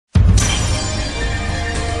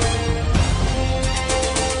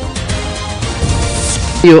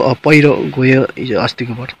यो पहिरो गयो हिजो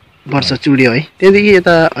अस्तिको वर्ष चुड्यो है, त्यहाँदेखि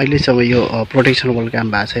यता अहिलेसम्म यो प्रोटेक्सन वाल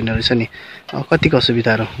काम भएको छैन रहेछ नि। कतिको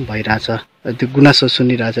असुविधाहरू भइरहेछ, त्यो गुनासो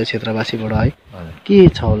सुनिरहेछ क्षेत्रवासीबाट है,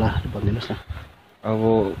 के छ होला भनिदिनुहोस् न। अब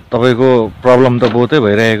तपाईँको प्रब्लम त बहुतै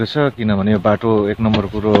भइरहेको छ, किनभने यो बाटो एक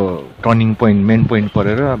नम्बर कुरो टर्निङ पोइन्ट मेन पोइन्ट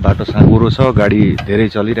परेर बाटो साँगुरो छ, गाडी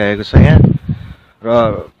धेरै चलिरहेको छ यहाँ र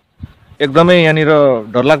एकदमै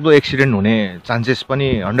यहाँनिर डरलाग्दो एक्सिडेन्ट हुने चान्सेस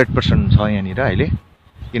पनि 100% छ यहाँनिर अहिले,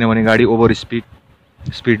 किनभने गाडी ओभर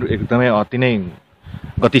स्पिड एकदमै अति नै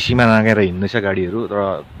गति सीमा नागेर हिँड्दैछ गाडीहरू।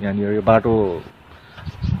 र यहाँनिर यो बाटोलाई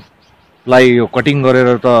यो कटिङ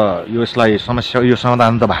गरेर त यसलाई समस्या यो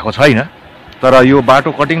समाधान त भएको छैन, तर यो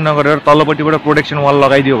बाटो कटिङ नगरेर तल्लोपट्टिबाट प्रोटेक्सन वाल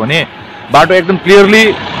लगाइदियो भने बाटो एकदम क्लियरली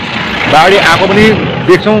गाडी आएको पनि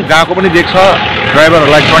देख्छौँ, गएको पनि देख्छ,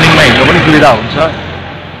 ड्राइभरहरूलाई टर्निङमा हिँड्नु पनि सुविधा हुन्छ।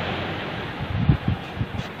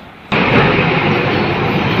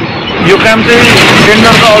 यो काम चाहिँ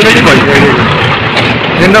टेन्डर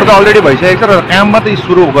त अलरेडी भइसकेको छ र काम मात्रै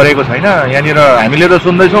सुरु गरेको छैन। यहाँनिर हामीले त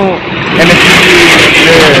सुन्दैछौँ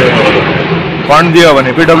Ex-Dstv फन्ड दियो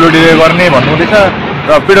भने पिडब्ल्युडीले गर्ने भन्नुहुँदैछ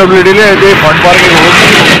र पिडब्ल्युडीले त्यही फन्ड फर्केको हो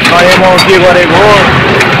कि नयाँमा के गरेको हो।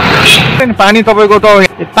 पानी तपाईँको त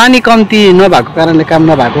पानी कम्ती नभएको कारणले काम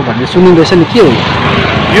नभएको भन्ने सुनिँदैछ नि, के हो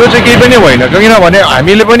यो चाहिँ केही पनि होइन, किनभने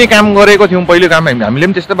हामीले पनि काम गरेको थियौँ पहिले, काम हामीले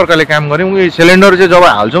पनि त्यस्तै प्रकारले काम गऱ्यौँ। यो सिलिन्डर चाहिँ जब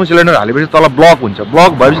हाल्छौँ, सिलिन्डर हालेपछि तल ब्लक हुन्छ,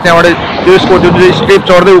 ब्लक भएपछि त्यहाँबाट त्यसको त्यो स्टेप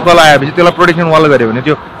चढ्दै उकालो आएपछि त्यसलाई प्रोटेक्सन वाल गऱ्यो भने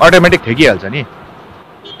त्यो अटोमेटिक ठेकिहाल्छ नि।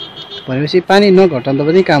 भनेपछि पानी नघटाउँदा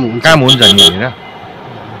पनि काम हुन्छ नि होइन।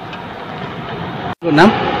 नाम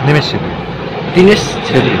दिनेश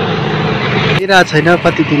छेत्री दिइरहेको छैन,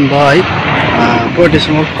 कति दिन भयो है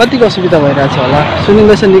प्रोटेक्सनमा कतिको असुविधा भइरहेछ होला,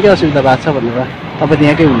 सुनिँदैछ निकै असुविधा भएको छ भनेर। तपाईँ त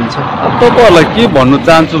यहाँकै हुनुहुन्छ। तपाईँहरूलाई के भन्नु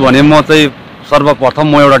चाहन्छु भने म चाहिँ सर्वप्रथम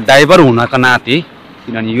म एउटा ड्राइभर हुनका नाते,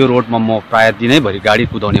 किनभने यो रोडमा म प्राय दिनैभरि गाडी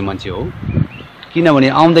कुदाउने मान्छे हो, किनभने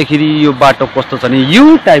आउँदाखेरि यो बाटो कस्तो छ भने यु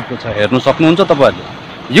टाइपको छ, हेर्नु सक्नुहुन्छ तपाईँहरूले।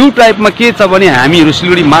 यु टाइपमा के छ भने हामीहरू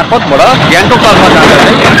सिलगढी मार्फतबाट गान्तोकतर्फ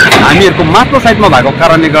जाँदाखेरि हामीहरूको माथिल्लो साइडमा भएको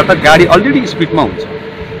कारणले गर्दा गाडी अलरेडी स्पिडमा हुन्छ,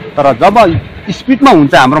 तर जब स्पिडमा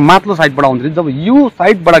हुन्छ हाम्रो माथिल्लो साइडबाट आउँदाखेरि जब यो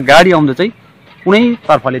साइडबाट गाडी आउँदा चाहिँ कुनै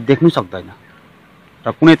तर्फले देख्नु सक्दैन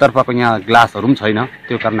र कुनै तर्फको यहाँ ग्लासहरू पनि छैन,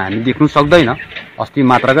 त्यो कारण हामी देख्नु सक्दैन। अस्ति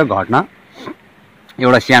मात्रकै घटना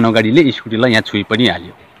एउटा सानो गाडीले स्कुटीलाई यहाँ छुइ पनि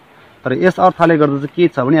हाल्यो। तर यस अर्थले गर्दा चाहिँ के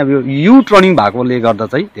छ भने अब यो यु टर्निङ भएकोले गर्दा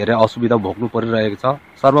चाहिँ धेरै असुविधा भोग्नु परिरहेको छ।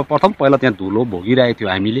 सर्वप्रथम पहिला त्यहाँ धुलो भोगिरहेको थियो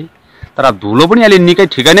हामीले, तर अब धुलो पनि अहिले निकै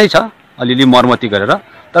ठिकै नै छ, अलिअलि मर्मती गरेर।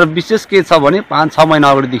 तर विशेष के छ भने 5-6 महिना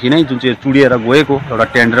अगाडिदेखि नै जुन चाहिँ चुडिएर गएको एउटा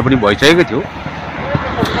टेन्डर पनि भइसकेको थियो,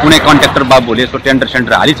 कुनै कन्ट्र्याक्टर बाबुले यसको टेन्डर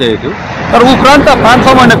सेन्टर हालिसकेको थियो, तर उपरान्त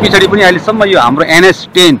 5-6 महिना पछाडि पनि अहिलेसम्म यो हाम्रो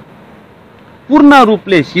NS10 पूर्ण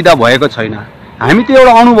रूपले सिधा भएको छैन। हामी त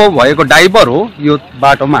एउटा अनुभव भएको ड्राइभर हो, यो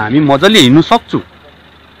बाटोमा हामी मजाले हिँड्नु सक्छु,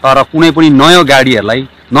 तर कुनै पनि नयाँ गाडीहरूलाई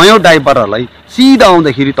नयाँ ड्राइभरहरूलाई सिधा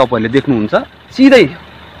आउँदाखेरि तपाईँहरूले देख्नुहुन्छ सिधै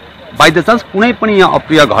बाइ द चान्स कुनै पनि यहाँ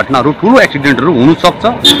अप्रिय घटनाहरू ठुलो एक्सिडेन्टहरू हुनसक्छ।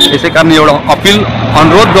 यसै कारण एउटा अपिल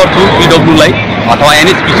अनुरोध गर्छु पिडब्ल्यूलाई अथवा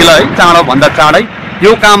NSPCलाई चाँडोभन्दा चाँडै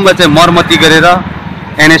यो कामलाई चाहिँ मर्मती गरेर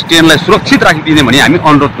NS10लाई सुरक्षित राखिदिने भनी हामी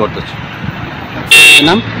अनुरोध गर्दछौँ।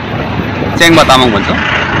 नाम चेङ्बा तामाङ भन्छ।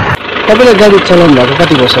 तपाईँले गाडी चलाउनु भएको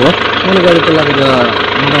कति वर्ष भयो? मैले गाडी चलाएको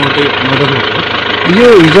मोटामोटी 9 वर्ष। यो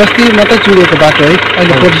हिजो अस्ति मात्रै चुडेको बाटो है,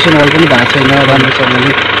 अहिले प्रोटेक्सन वाल पनि भएको छैन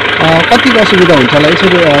राम्रोसँगले, कतिको असुविधा हुन्छ होला?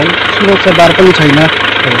 यसरी सुरक्षा बार पनि छैन है,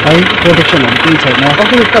 प्रोटेक्सनहरू केही छैन,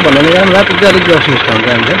 असुविस्ता भन्नाले राति चाहिँ अलिकति असुविस्ता हुन्छ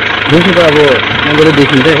हामीलाई। दिउँसो त अब मजाले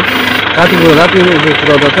देखिन्छ, राति कुदाउँदा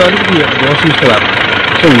चाहिँ अलिकति असुविस्ता भएको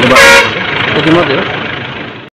यस्तो हुन्छ बाटो, त्यति मात्रै हो।